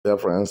Dear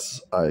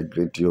friends, I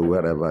greet you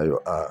wherever you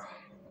are.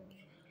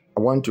 I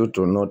want you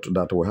to note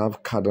that we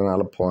have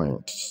cardinal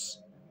points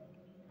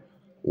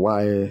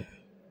why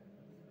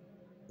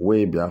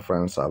we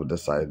Biafrans have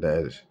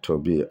decided to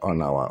be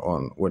on our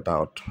own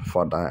without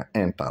further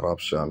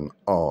interruption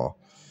or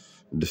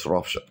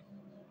disruption.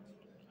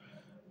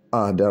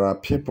 There are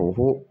people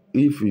who,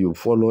 if you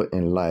follow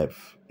in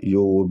life,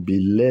 you will be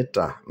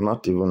later,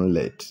 not even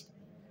late.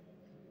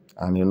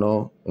 And you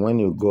know, when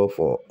you go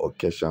for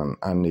occasion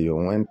and you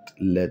went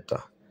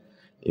later,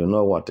 you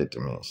know what it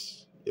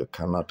means. You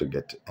cannot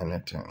get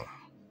anything.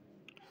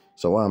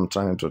 So what I'm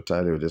trying to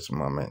tell you this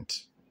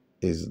moment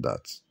is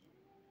that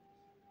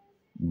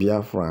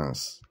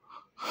Biafrans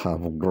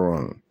have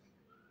grown.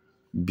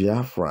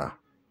 Biafra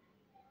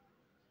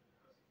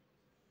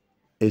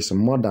is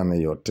more than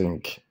you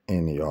think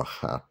in your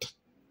heart.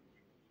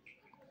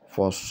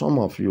 For some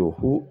of you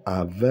who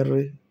are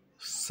very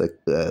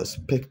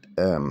skeptic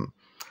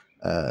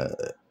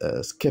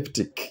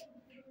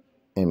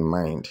in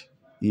mind,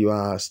 you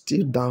are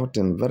still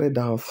doubting, very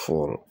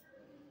doubtful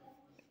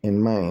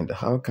in mind.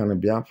 How can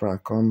Biafra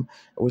come?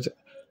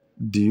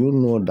 Do you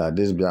know that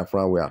this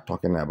Biafra we are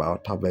talking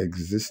about have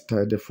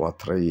existed for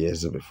 3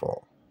 years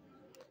before?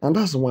 And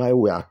that's why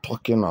we are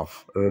talking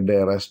of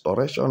the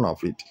restoration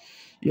of it.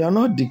 You are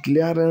not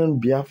declaring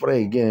Biafra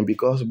again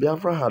because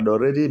Biafra had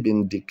already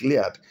been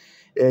declared.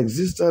 It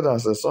existed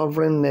as a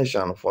sovereign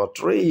nation for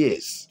 3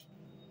 years.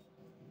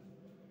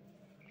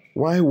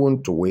 Why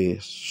won't we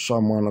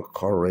summon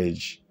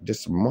courage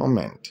this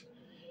moment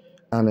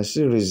and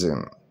see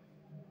reason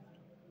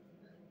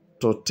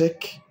to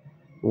take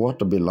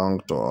what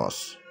belongs to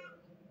us?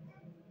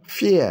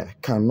 Fear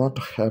cannot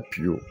help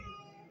you.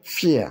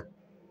 Fear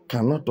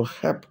cannot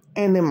help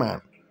any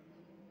man.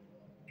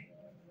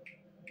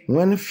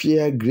 When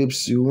fear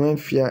grips you, when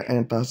fear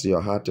enters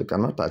your heart, you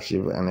cannot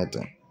achieve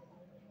anything.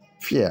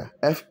 Fear,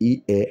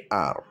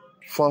 F-E-A-R,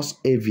 false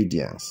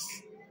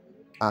evidence,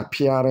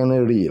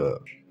 appearing real.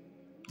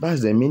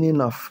 That's the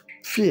meaning of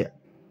fear.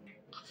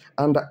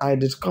 And I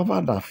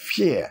discovered that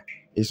fear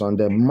is on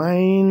the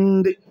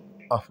mind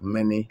of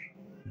many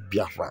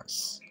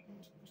Biafrans.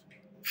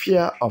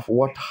 Fear of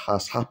what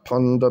has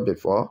happened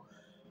before.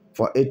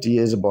 For 8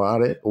 years,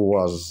 Buhari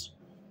was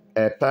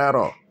a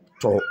terror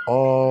to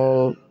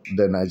all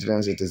the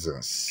Nigerian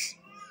citizens.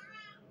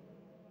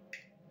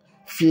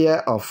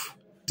 Fear of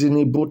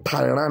Tinubu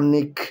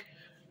tyrannic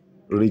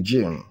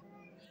regime.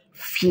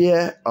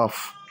 Fear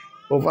of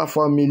over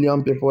 4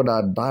 million people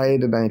that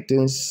died in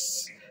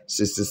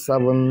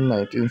 1967,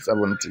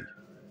 1970.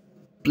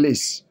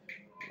 Please,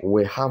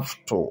 we have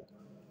to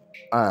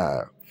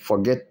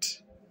forget.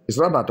 It's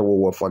not that we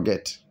will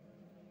forget,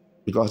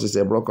 because it's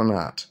a broken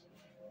heart.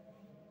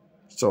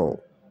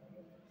 So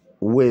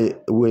we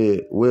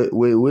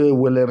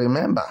will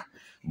remember,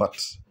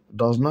 but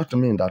does not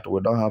mean that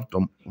we don't have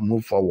to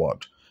move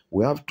forward.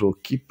 We have to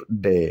keep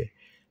the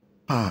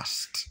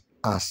past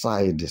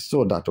aside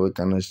so that we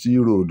can see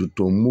road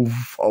to move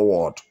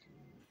forward.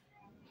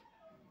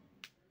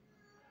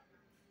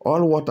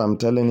 All what I'm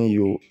telling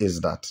you is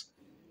that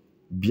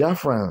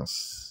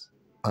Biafrans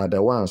are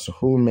the ones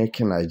who make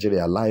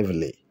Nigeria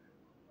lively.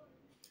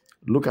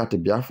 Look at the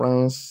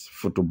Biafrans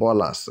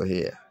footballers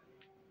here.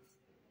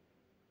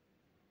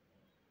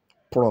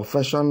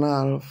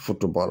 Professional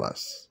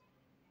footballers.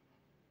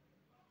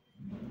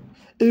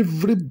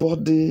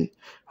 Everybody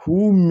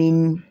who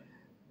mean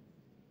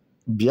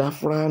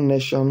Biafra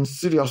nation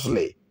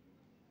seriously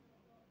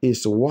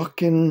is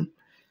working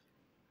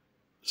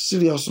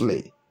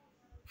seriously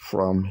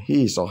from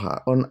his or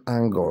her own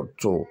angle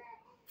to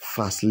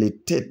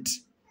facilitate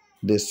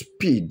the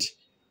speed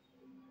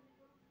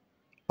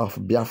of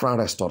Biafra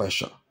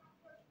restoration.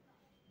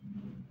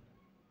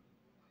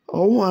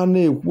 Ọnwa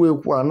na-ekwu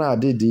ekwu a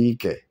na-adị dị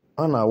ike,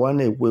 ọ na-awa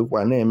na-ekwu ekwu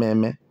a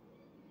na-eme.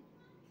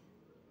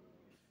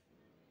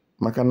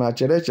 Maka na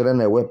chere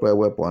na-ewepụ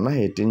ewepụ, ọ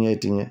naghị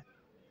etinye.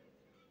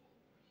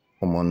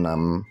 Ụmụnna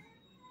m,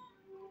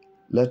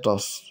 let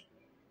us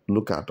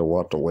look at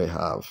what we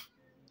have.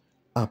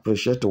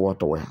 Appreciate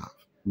what we have.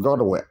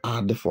 God will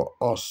add for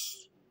us.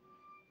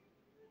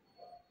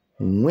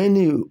 When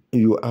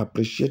you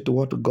appreciate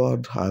what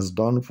God has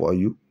done for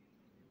you,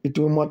 it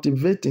will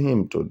motivate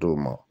him to do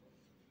more.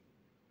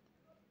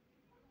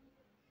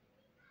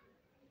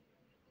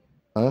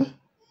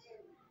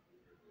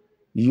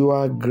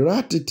 Your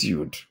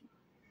gratitude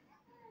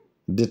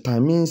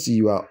determines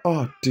your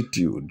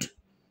attitude.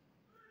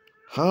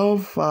 How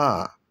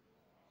far,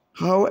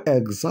 how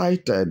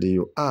excited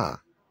you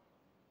are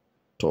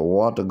to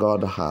what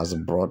God has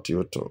brought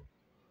you to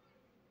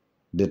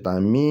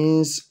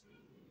determines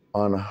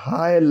on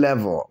high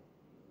level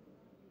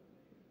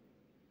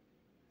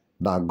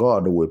that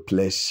God will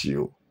place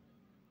you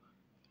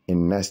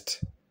in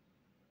next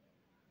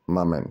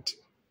moment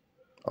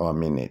or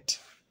minute.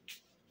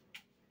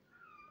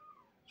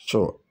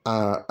 So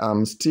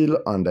I'm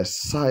still on the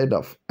side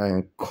of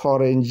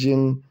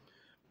encouraging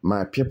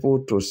my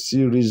people to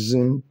see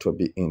reason to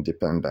be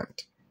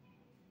independent.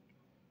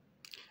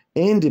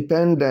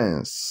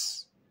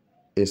 Independence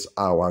is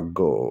our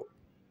goal.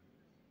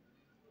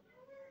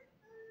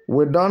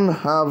 We don't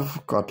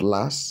have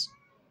cutlass.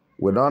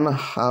 We don't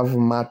have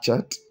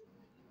machete.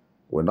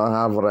 We don't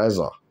have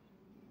razor.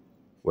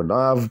 We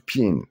don't have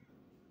pin.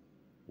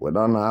 We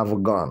don't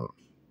have gun.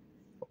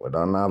 We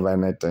don't have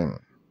anything.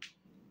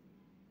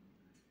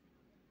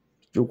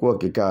 Chukwu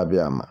Okike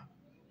Abiama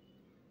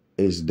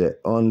is the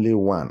only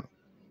one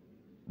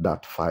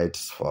that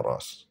fights for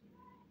us.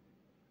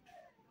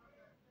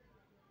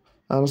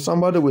 And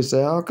somebody will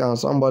say, how can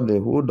somebody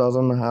who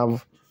doesn't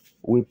have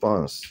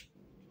weapons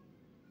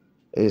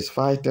is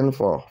fighting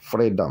for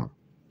freedom?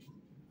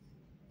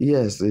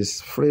 Yes,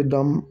 it's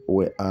freedom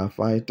we are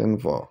fighting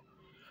for.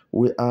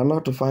 We are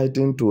not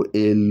fighting to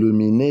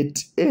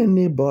illuminate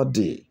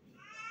anybody.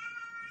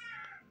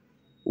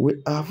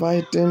 We are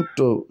fighting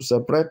to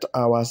separate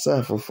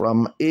ourselves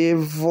from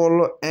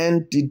evil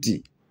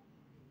entity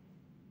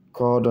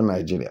called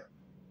Nigeria.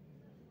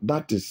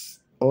 That is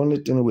the only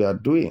thing we are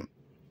doing.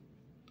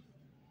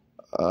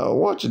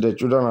 Watch the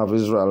children of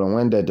Israel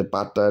when they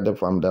departed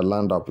from the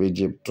land of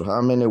Egypt.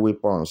 How many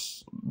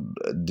weapons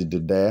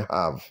did they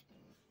have?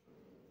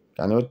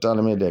 Can you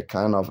tell me the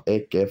kind of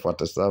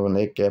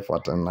AK-47,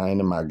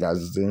 AK-49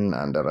 magazine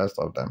and the rest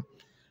of them?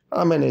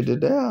 How many did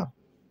they have?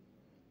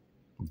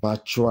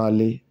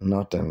 Virtually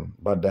nothing,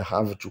 but they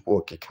have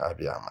Chukwu Okike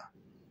Abiama.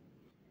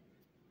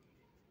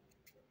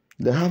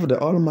 They have the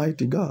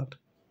Almighty God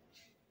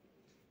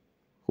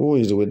who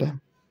is with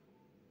them.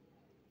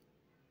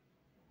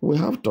 We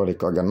have to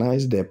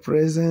recognize the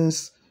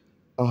presence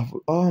of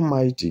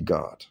Almighty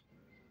God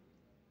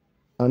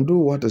and do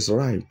what is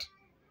right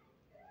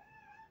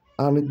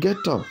and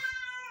get up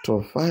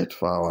to fight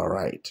for our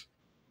right.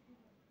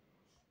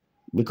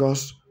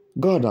 Because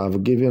God has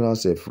given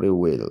us a free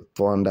will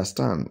to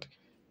understand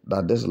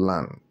that this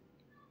land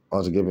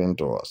was given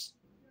to us.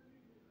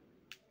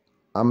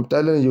 I'm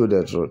telling you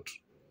the truth.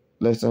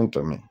 Listen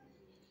to me.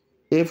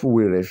 If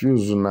we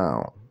refuse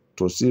now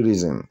to see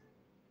reason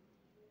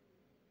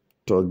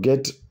to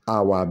get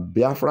our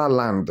Biafra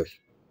land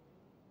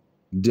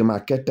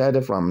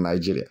demarcated from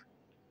Nigeria,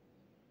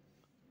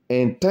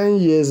 in 10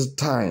 years'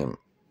 time,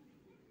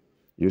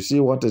 you see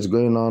what is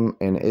going on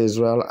in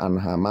Israel and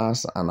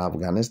Hamas and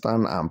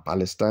Afghanistan and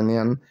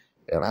Palestinian,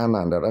 Iran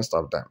and the rest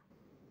of them.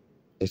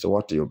 It's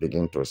what you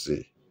begin to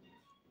see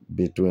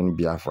between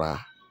Biafra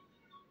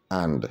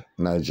and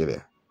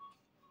Nigeria.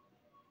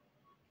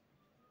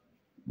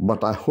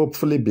 But I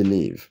hopefully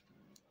believe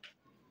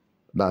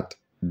that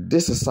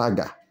this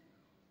saga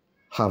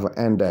have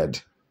ended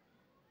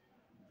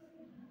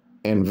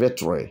in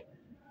victory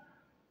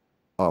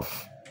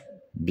of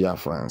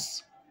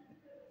Biafrans,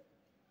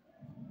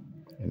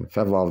 in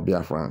favor of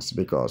Biafrans,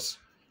 because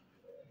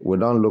we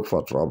don't look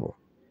for trouble.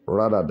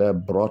 Rather, they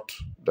brought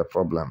the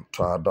problem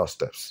to our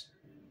doorsteps.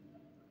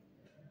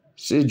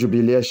 See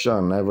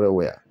jubilation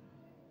everywhere.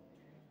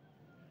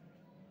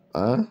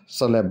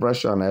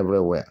 Celebration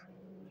everywhere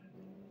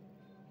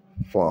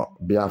for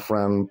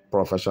Biafran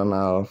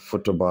professional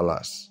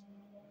footballers.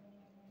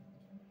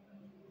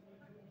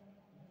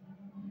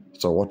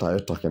 So what are you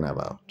talking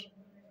about?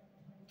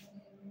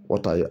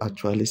 What are you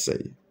actually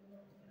saying?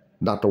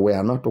 That we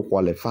are not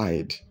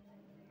qualified.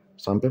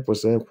 Some people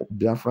say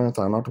Biafrans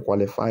are not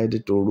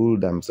qualified to rule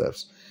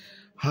themselves.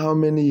 How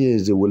many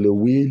years will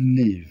we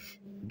live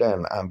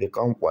then and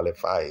become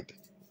qualified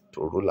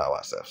to rule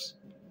ourselves?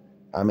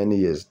 How many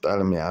years?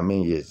 Tell me how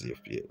many years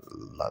if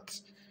that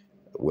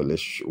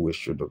we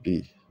should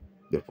be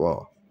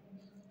before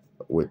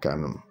we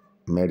can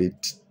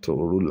merit to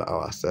rule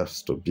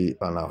ourselves, to be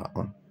on our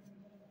own.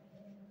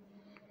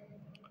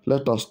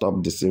 Let us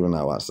stop deceiving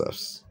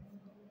ourselves.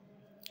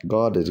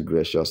 God is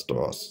gracious to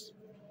us.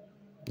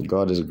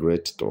 God is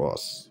great to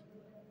us.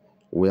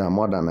 We are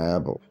more than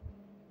able.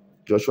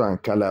 Joshua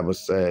and Caleb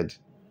said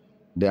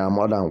they are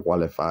more than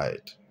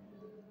qualified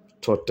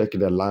to take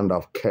the land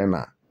of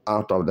Canaan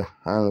out of the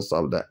hands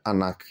of the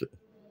anarchy.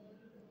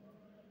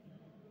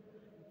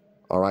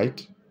 All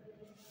right?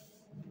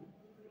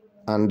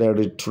 And they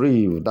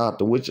retrieve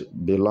that which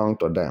belonged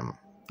to them.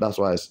 That's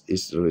why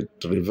it's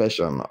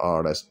retribution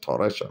or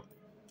restoration.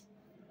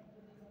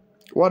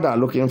 What they are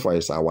looking for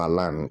is our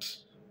land.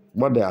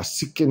 What they are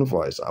seeking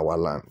for is our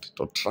land,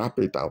 to trap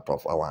it out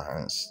of our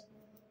hands.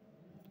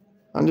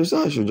 And you say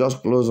I should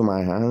just close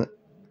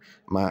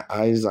my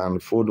eyes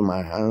and fold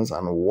my hands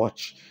and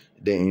watch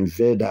the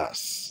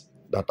invaders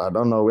that I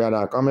don't know where they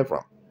are coming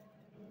from.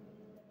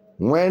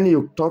 When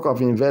you talk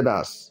of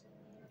invaders,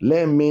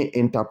 let me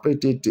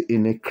interpret it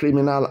in a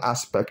criminal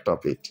aspect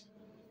of it.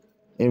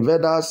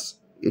 Invaders,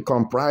 it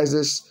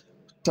comprises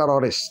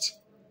terrorists,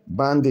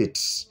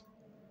 bandits,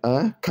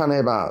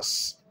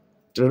 cannibals,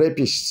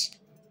 rapists,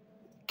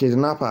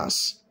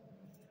 kidnappers,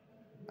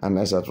 and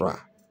etc.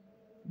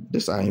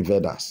 These are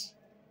invaders.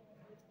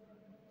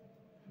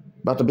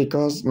 But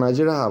because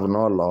Nigeria have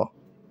no law,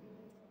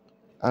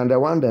 and the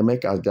one they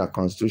make as their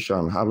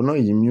constitution have no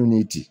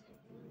immunity,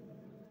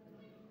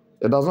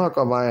 it does not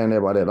cover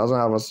anybody, it doesn't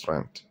have a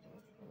strength.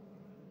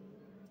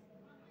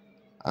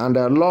 And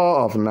the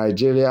law of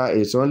Nigeria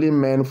is only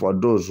meant for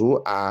those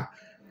who are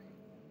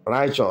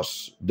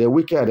righteous. The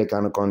wicked, they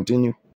can continue.